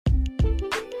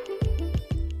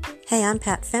Hey, I'm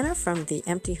Pat Fenner from the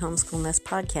Empty Homeschool Nest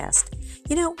podcast.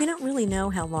 We don't really know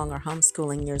how long our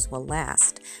homeschooling years will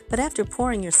last, but after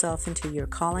pouring yourself into your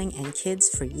calling and kids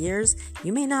for years,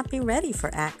 you may not be ready for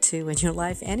Act 2 in your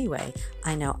life anyway.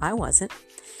 I know I wasn't.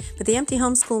 But the Empty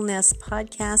Homeschool Nest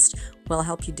podcast will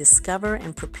help you discover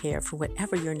and prepare for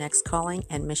whatever your next calling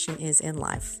and mission is in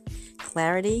life.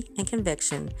 Clarity and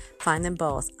conviction, find them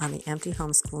both on the Empty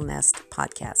Homeschool Nest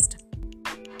podcast.